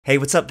Hey,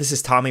 what's up? This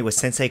is Tommy with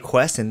Sensei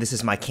Quest, and this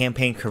is my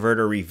campaign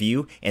converter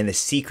review and the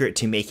secret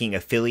to making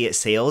affiliate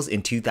sales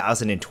in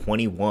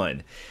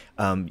 2021.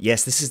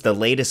 Yes, this is the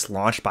latest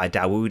launch by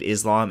Dawood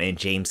Islam and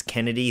James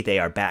Kennedy. They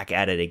are back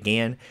at it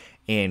again.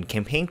 And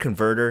Campaign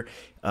Converter,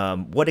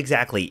 what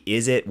exactly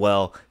is it?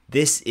 Well,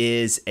 this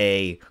is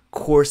a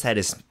course that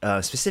is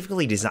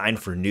specifically designed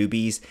for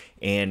newbies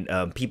and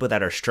people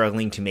that are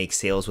struggling to make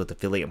sales with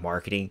affiliate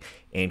marketing.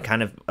 And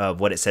kind of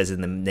what it says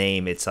in the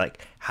name, it's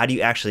like, how do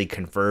you actually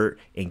convert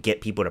and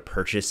get people to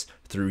purchase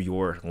through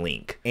your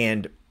link?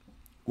 And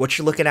what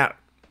you're looking at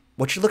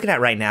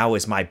right now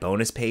is my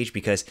bonus page,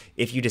 because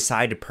if you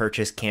decide to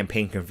purchase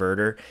Campaign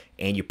Converter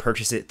and you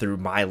purchase it through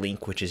my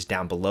link, which is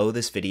down below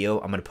this video,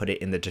 I'm going to put it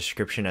in the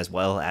description as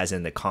well as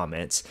in the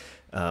comments.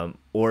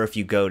 Or if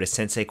you go to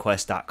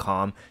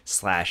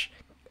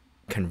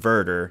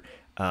senseiquest.com/converter,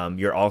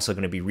 you're also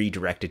going to be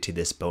redirected to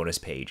this bonus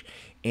page.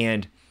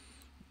 And,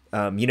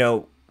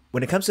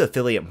 when it comes to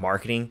affiliate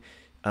marketing,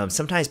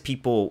 sometimes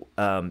people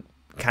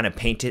kind of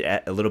paint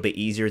it a little bit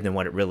easier than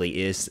what it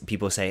really is.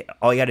 People say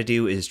all you got to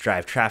do is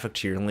drive traffic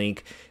to your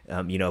link.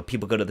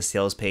 People go to the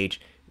sales page,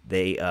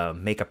 they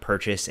make a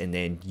purchase, and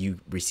then you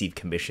receive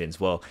commissions.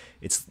 Well,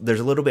 there's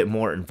a little bit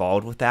more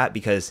involved with that,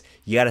 because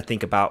you got to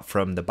think about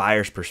from the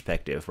buyer's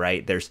perspective,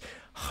 right? There's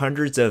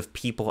hundreds of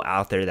people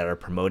out there that are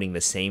promoting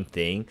the same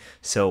thing.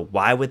 So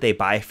why would they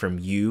buy from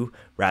you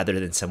rather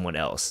than someone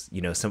else?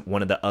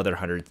 One of the other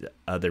hundred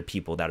other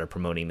people that are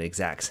promoting the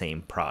exact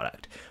same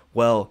product.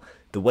 Well,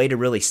 the way to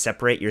really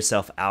separate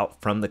yourself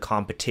out from the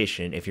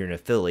competition, if you're an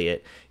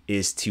affiliate,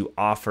 is to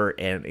offer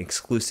an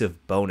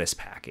exclusive bonus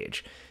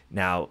package.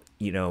 Now,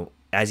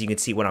 as you can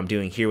see what I'm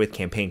doing here with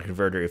Campaign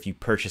Converter, if you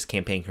purchase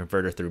Campaign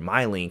Converter through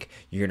my link,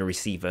 you're going to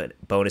receive a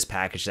bonus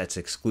package that's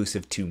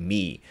exclusive to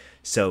me.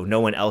 So no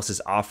one else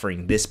is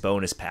offering this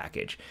bonus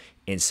package.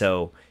 And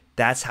so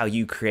that's how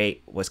you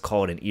create what's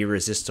called an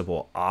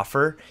irresistible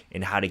offer,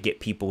 and how to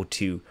get people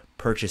to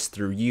purchase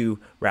through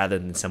you rather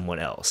than someone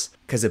else.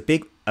 Because a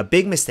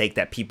big mistake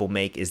that people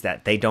make is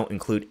that they don't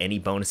include any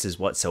bonuses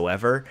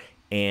whatsoever.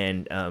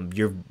 And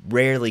you're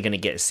rarely going to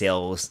get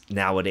sales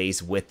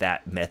nowadays with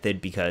that method,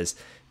 because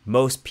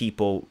most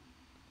people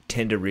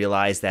tend to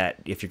realize that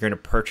if you're going to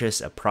purchase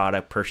a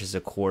product, purchase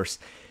a course,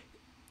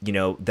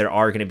 there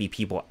are going to be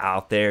people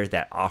out there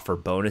that offer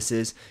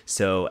bonuses.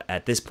 So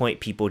at this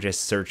point, people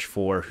just search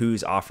for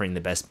who's offering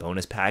the best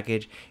bonus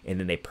package, and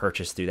then they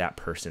purchase through that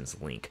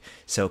person's link.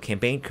 So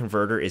Campaign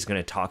Converter is going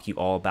to talk you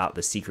all about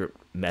the secret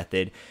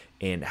method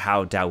and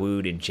how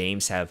Dawood and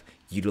James have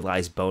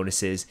utilized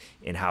bonuses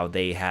and how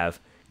they have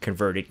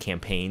converted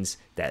campaigns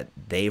that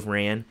they've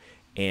ran.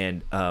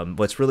 And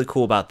what's really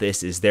cool about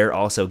this is they're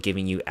also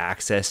giving you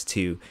access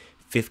to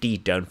 50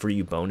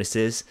 done-for-you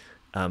bonuses.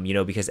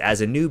 Because as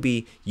a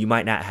newbie, you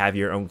might not have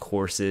your own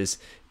courses,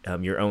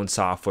 your own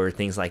software,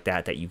 things like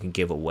that you can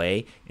give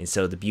away. And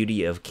so the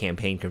beauty of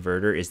Campaign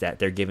Converter is that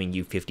they're giving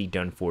you 50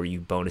 done-for-you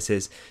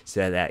bonuses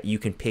so that you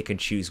can pick and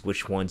choose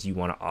which ones you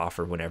want to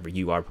offer whenever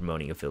you are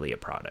promoting affiliate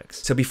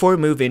products. So before we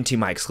move into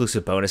my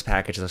exclusive bonus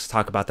package, let's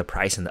talk about the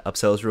price and the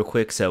upsells real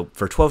quick. So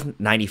for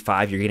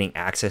 $12.95, you're getting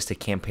access to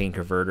Campaign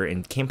Converter,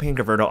 and Campaign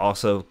Converter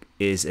also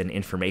is an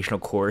informational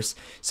course.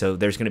 So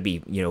there's going to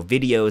be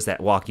videos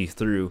that walk you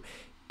through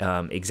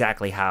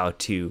exactly how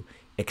to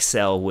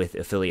excel with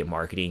affiliate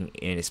marketing,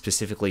 and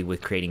specifically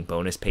with creating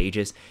bonus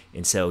pages.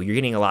 And so you're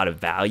getting a lot of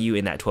value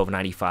in that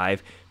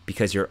 $12.95,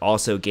 because you're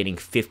also getting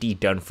 50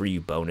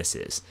 done-for-you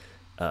bonuses.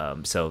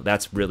 So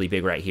that's really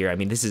big right here. I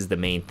mean, this is the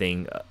main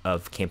thing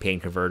of Campaign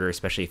Converter,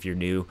 especially if you're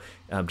new.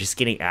 Just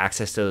getting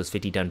access to those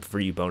 50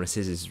 done-for-you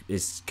bonuses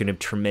is going to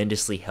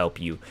tremendously help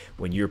you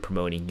when you're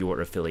promoting your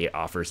affiliate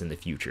offers in the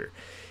future.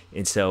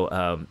 And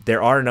so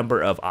there are a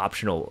number of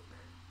optional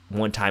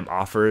one-time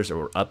offers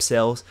or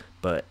upsells,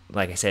 but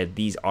like I said,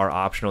 these are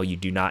optional. You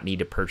do not need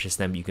to purchase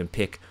them. You can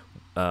pick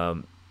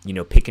and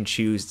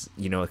choose,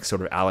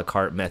 sort of a la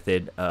carte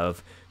method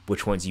of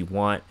which ones you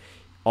want.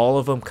 All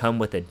of them come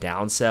with a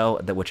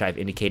downsell, which I've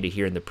indicated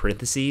here in the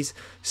parentheses.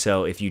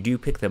 So if you do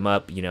pick them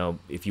up,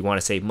 if you want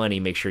to save money,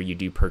 make sure you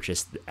do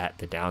purchase at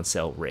the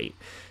downsell rate.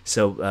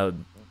 So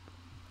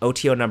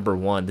OTO number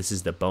 1, this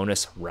is the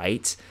bonus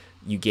rights.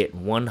 You get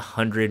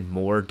 100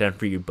 more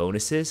done-for-you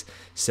bonuses.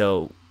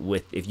 So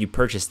if you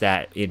purchase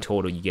that, in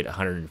total, you get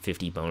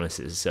 150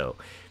 bonuses. So,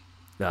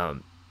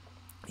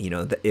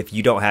 if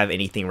you don't have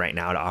anything right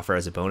now to offer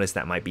as a bonus,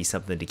 that might be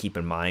something to keep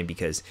in mind,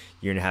 because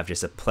you're going to have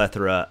just a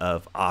plethora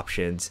of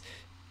options.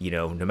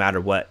 No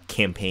matter what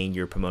campaign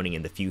you're promoting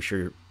in the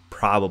future,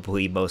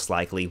 probably most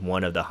likely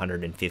one of the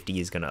 150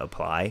 is going to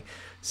apply.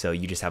 So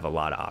you just have a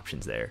lot of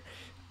options there.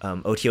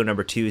 OTO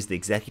number 2 is the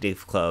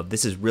Executive Club.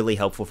 This is really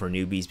helpful for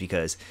newbies,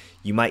 because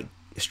you might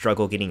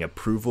struggle getting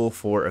approval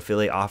for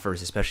affiliate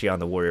offers, especially on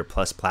the Warrior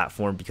Plus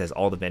platform, because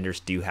all the vendors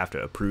do have to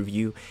approve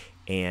you,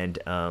 and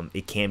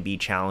it can be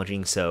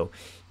challenging. So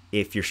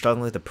if you're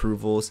struggling with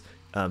approvals,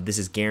 this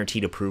is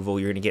guaranteed approval.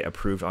 You're going to get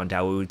approved on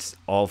Dawood's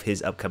all of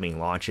his upcoming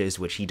launches,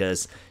 which he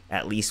does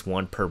at least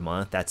one per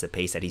month. That's the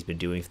pace that he's been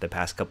doing for the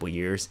past couple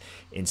years.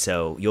 And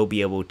so you'll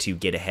be able to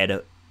get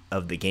ahead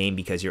of the game,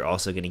 because you're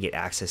also going to get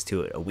access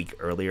to it a week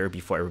earlier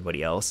before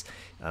everybody else.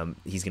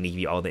 He's going to give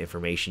you all the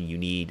information you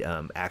need,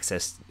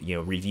 access,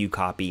 review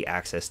copy,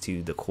 access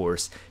to the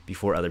course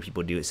before other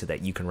people do it, so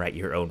that you can write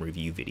your own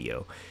review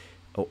video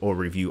or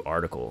review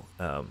article.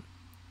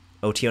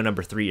 OTO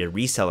number 3 are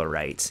reseller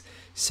rights.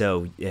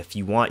 So if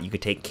you want, you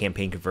could take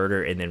Campaign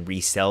Converter and then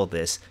resell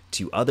this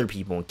to other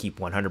people and keep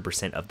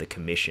 100% of the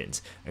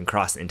commissions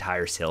across the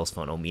entire sales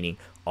funnel, meaning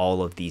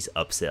all of these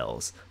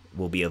upsells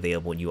will be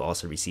available and you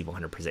also receive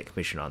 100%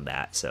 commission on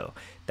that. So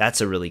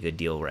that's a really good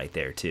deal right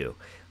there too.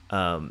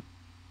 Let's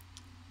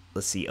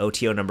see,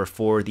 OTO number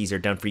 4, these are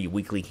done for you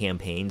weekly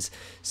campaigns.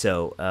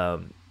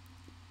 So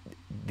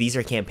these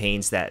are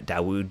campaigns that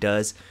Dawood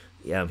does.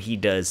 He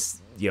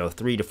does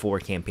 3 to 4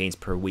 campaigns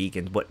per week,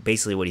 and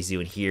basically what he's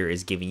doing here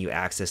is giving you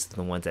access to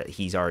the ones that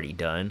he's already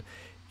done,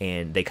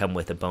 and they come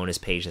with a bonus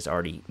page that's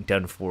already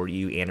done for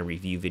you and a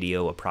review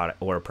video, a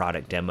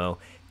product demo,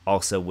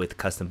 also with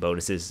custom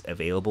bonuses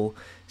available.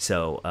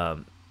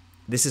 So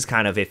this is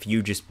kind of if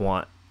you just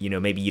want,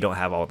 maybe you don't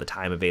have all the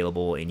time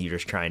available and you're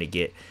just trying to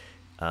get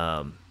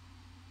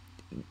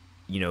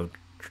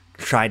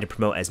trying to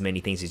promote as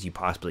many things as you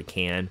possibly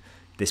can.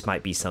 This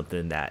might be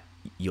something that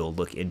you'll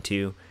look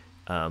into.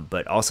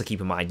 But also keep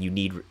in mind, you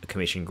need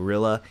Commission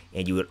Gorilla,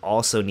 and you would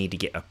also need to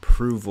get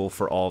approval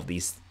for all of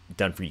these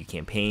done for you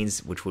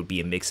campaigns, which would be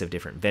a mix of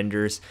different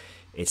vendors.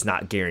 It's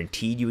not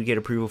guaranteed you would get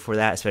approval for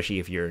that, especially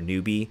if you're a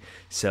newbie.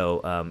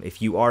 So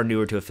if you are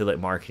newer to affiliate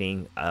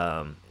marketing,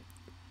 I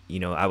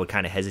would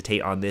kind of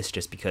hesitate on this,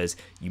 just because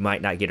you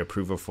might not get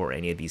approval for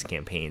any of these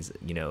campaigns.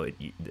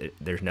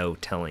 There's no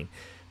telling.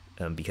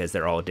 Because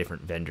they're all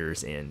different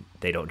vendors and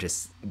they don't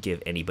just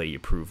give anybody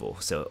approval.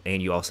 So,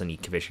 and you also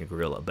need Commission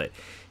Gorilla. But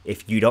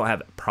if you don't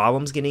have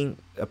problems getting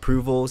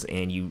approvals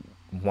and you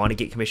want to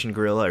get Commission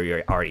Gorilla, or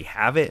you already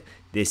have it,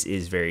 this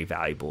is very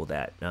valuable.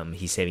 That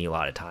he's saving you a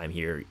lot of time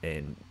here,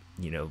 and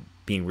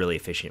being really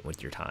efficient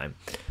with your time.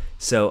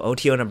 So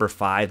OTO number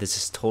 5, this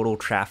is Total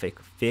Traffic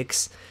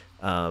Fix.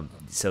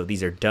 So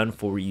these are done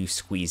for you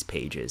squeeze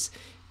pages,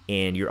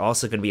 and you're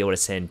also going to be able to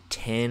send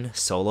 10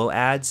 solo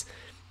ads.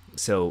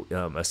 So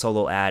a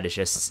solo ad is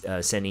just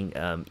sending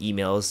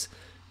emails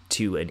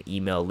to an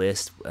email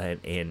list,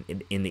 and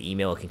in the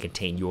email it can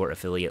contain your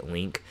affiliate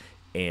link.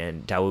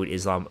 And Dawood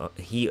Islam,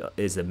 he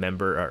is a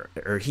member,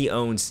 or he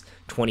owns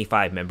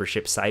 25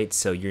 membership sites,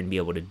 so you're gonna be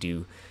able to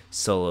do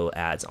solo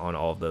ads on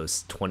all of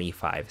those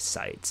 25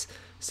 sites.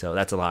 So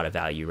that's a lot of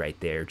value right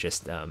there.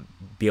 Just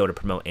be able to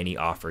promote any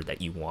offer that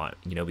you want,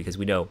 because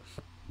we know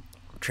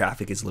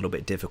traffic is a little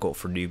bit difficult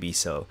for newbies,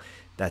 so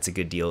that's a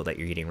good deal that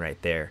you're getting right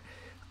there.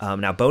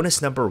 Now,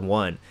 bonus number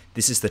 1,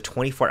 this is the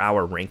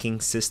 24-hour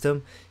ranking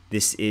system.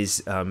 This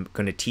is going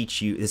to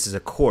teach you, this is a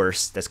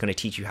course that's going to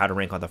teach you how to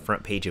rank on the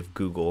front page of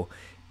Google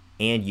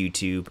and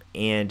YouTube,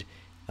 and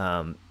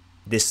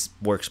this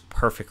works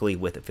perfectly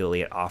with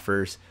affiliate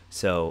offers.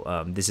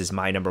 So this is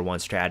my number 1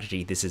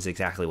 strategy. This is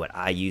exactly what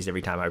I use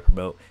every time I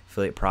promote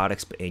affiliate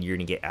products, and you're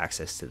going to get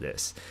access to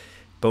this.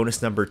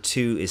 Bonus number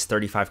 2 is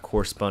 35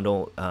 course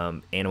bundle,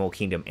 Animal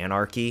Kingdom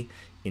Anarchy.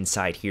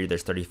 Inside here,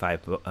 there's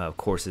 35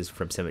 courses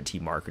from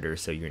 17 marketers,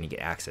 so you're going to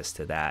get access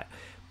to that.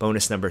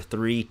 Bonus number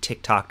 3,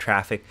 TikTok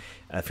traffic.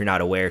 If you're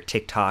not aware,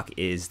 TikTok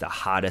is the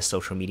hottest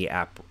social media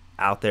app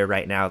out there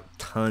right now.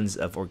 Tons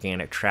of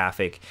organic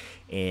traffic,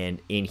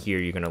 and in here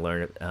you're going to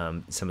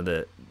learn some of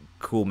the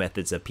cool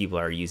methods that people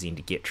are using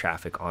to get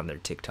traffic on their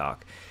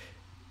TikTok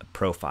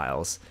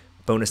profiles.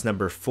 Bonus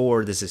number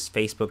 4, this is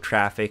Facebook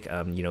traffic.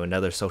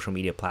 Another social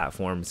media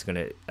platform.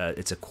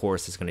 It's a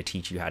course that's going to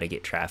teach you how to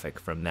get traffic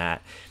from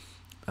that.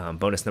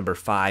 Bonus number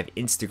 5,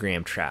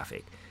 Instagram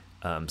traffic.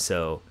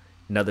 So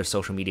another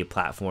social media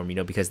platform,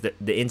 because the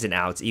ins and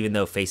outs, even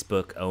though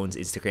Facebook owns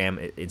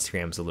Instagram,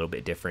 Instagram's a little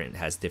bit different. It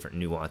has different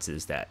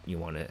nuances that you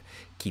want to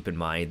keep in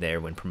mind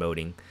there when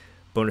promoting.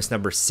 Bonus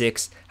number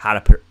 6, how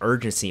to put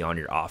urgency on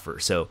your offer.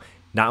 So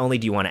not only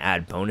do you want to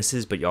add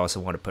bonuses, but you also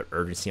want to put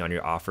urgency on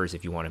your offers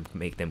if you want to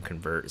make them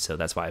convert. So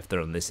that's why I've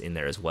thrown this in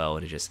there as well,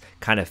 and to just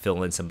kind of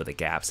fill in some of the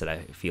gaps that I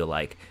feel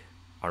like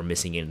are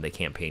missing in the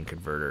Campaign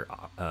Converter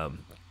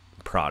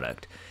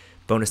product.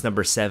 Bonus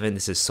number 7,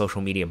 this is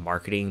social media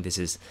marketing. This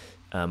is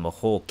a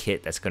whole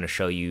kit that's going to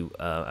show you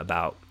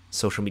about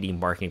social media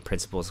marketing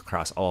principles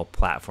across all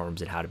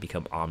platforms and how to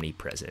become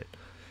omnipresent.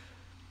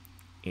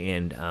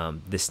 And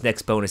this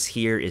next bonus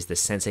here is the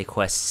Sensei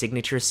Quest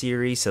Signature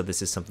Series. So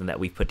this is something that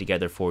we've put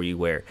together for you,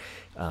 where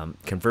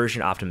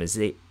conversion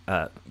optimization,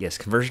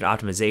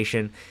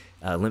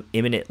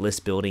 imminent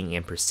list building,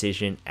 and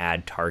precision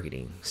ad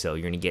targeting. So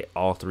you're going to get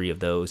all 3 of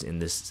those in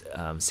this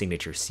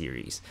signature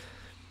series.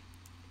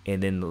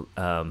 And then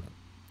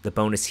the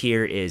bonus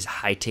here is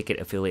high ticket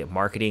affiliate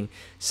marketing.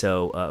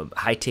 So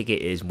high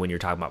ticket is when you're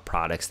talking about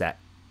products that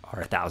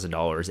are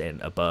 $1,000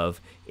 and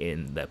above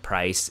in the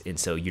price, and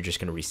so you're just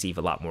going to receive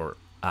a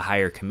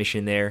higher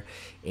commission there,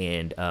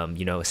 and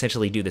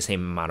essentially do the same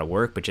amount of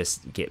work but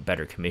just get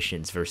better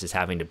commissions versus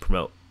having to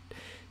promote,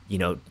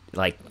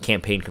 like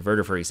Campaign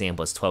Converter, for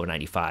example, is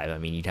 $12.95. I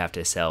mean, you'd have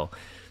to sell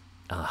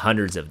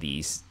hundreds of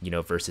these,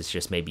 versus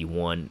just maybe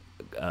one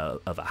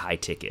of a high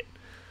ticket.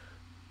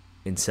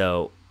 And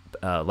so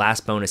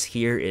last bonus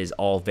here is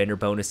all vendor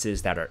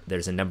bonuses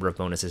there's a number of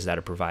bonuses that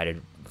are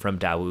provided from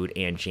Dawood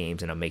and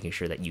James, and I'm making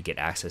sure that you get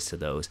access to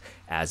those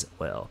as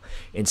well.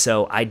 And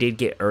so I did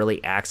get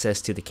early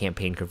access to the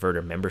Campaign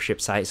Converter membership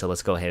site, so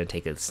let's go ahead and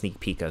take a sneak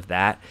peek of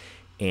that.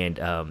 And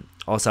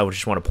also, I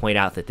just want to point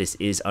out that this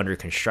is under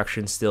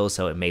construction still,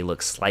 so it may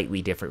look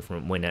slightly different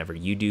from whenever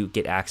you do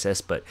get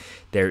access, but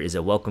there is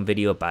a welcome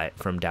video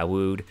from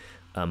Dawood,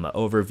 an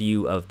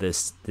overview of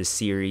this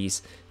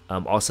series.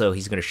 Also,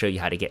 he's going to show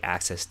you how to get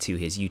access to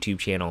his YouTube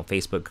channel and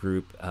Facebook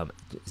group.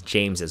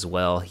 James as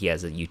well, he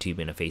has a YouTube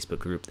and a Facebook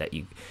group that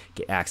you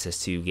get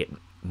access to, get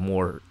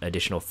more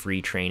additional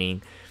free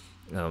training.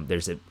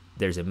 There's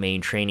a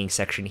main training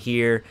section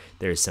here.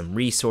 There's some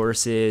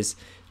resources,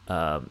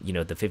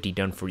 the 50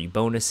 done for you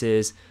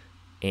bonuses.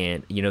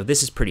 And,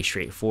 this is pretty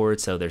straightforward,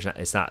 so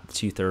it's not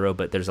too thorough,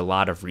 but there's a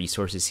lot of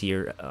resources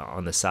here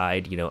on the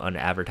side,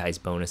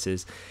 unadvertised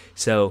bonuses.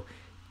 So,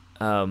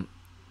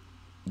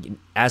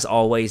 as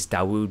always,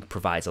 Dawood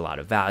provides a lot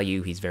of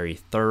value. He's very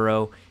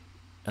thorough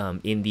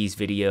in these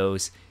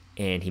videos,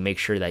 and he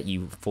makes sure that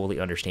you fully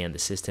understand the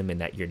system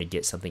and that you're going to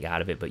get something out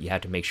of it, but you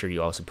have to make sure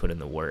you also put in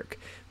the work.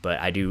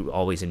 But I do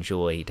always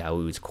enjoy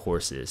Dawood's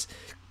courses.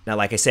 Now,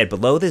 like I said,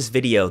 below this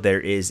video, there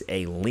is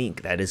a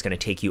link that is going to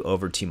take you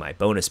over to my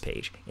bonus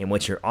page. And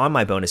once you're on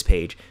my bonus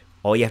page,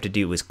 all you have to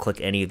do is click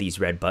any of these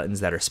red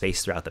buttons that are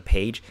spaced throughout the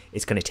page.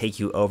 It's going to take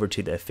you over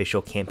to the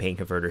official Campaign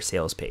Converter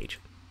sales page.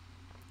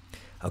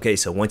 Okay,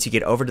 so once you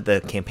get over to the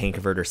Campaign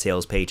Converter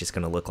sales page, it's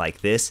going to look like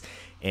this,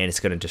 and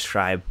it's going to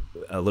describe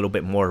a little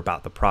bit more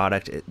about the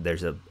product.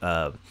 There's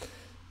a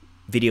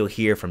video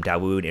here from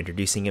Dawood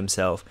introducing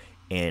himself,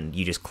 and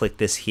you just click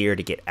this here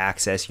to get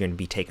access. You're going to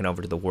be taken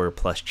over to the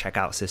WordPlus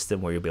checkout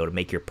system where you'll be able to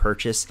make your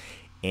purchase.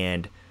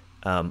 And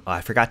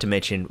I forgot to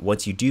mention,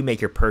 once you do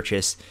make your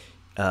purchase,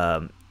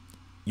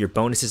 your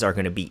bonuses are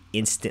going to be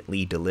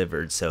instantly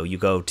delivered. So you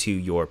go to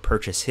your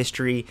purchase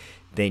history,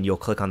 then you'll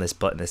click on this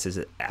button that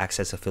says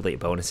Access Affiliate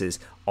Bonuses.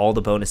 All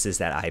the bonuses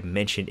that I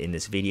mentioned in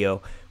this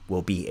video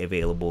will be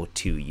available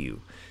to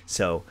you.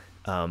 So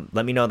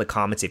let me know in the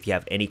comments if you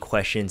have any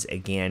questions.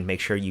 Again, make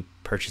sure you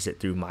purchase it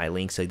through my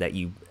link so that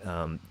you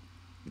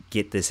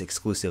get this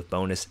exclusive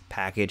bonus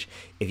package.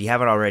 If you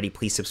haven't already,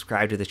 please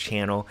subscribe to the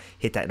channel,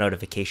 hit that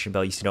notification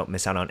bell so you don't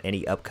miss out on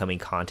any upcoming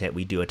content.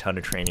 We do a ton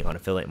of training on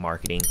affiliate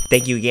marketing.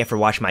 Thank you again for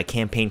watching my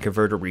Campaign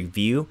Converter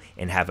review,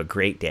 and have a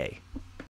great day.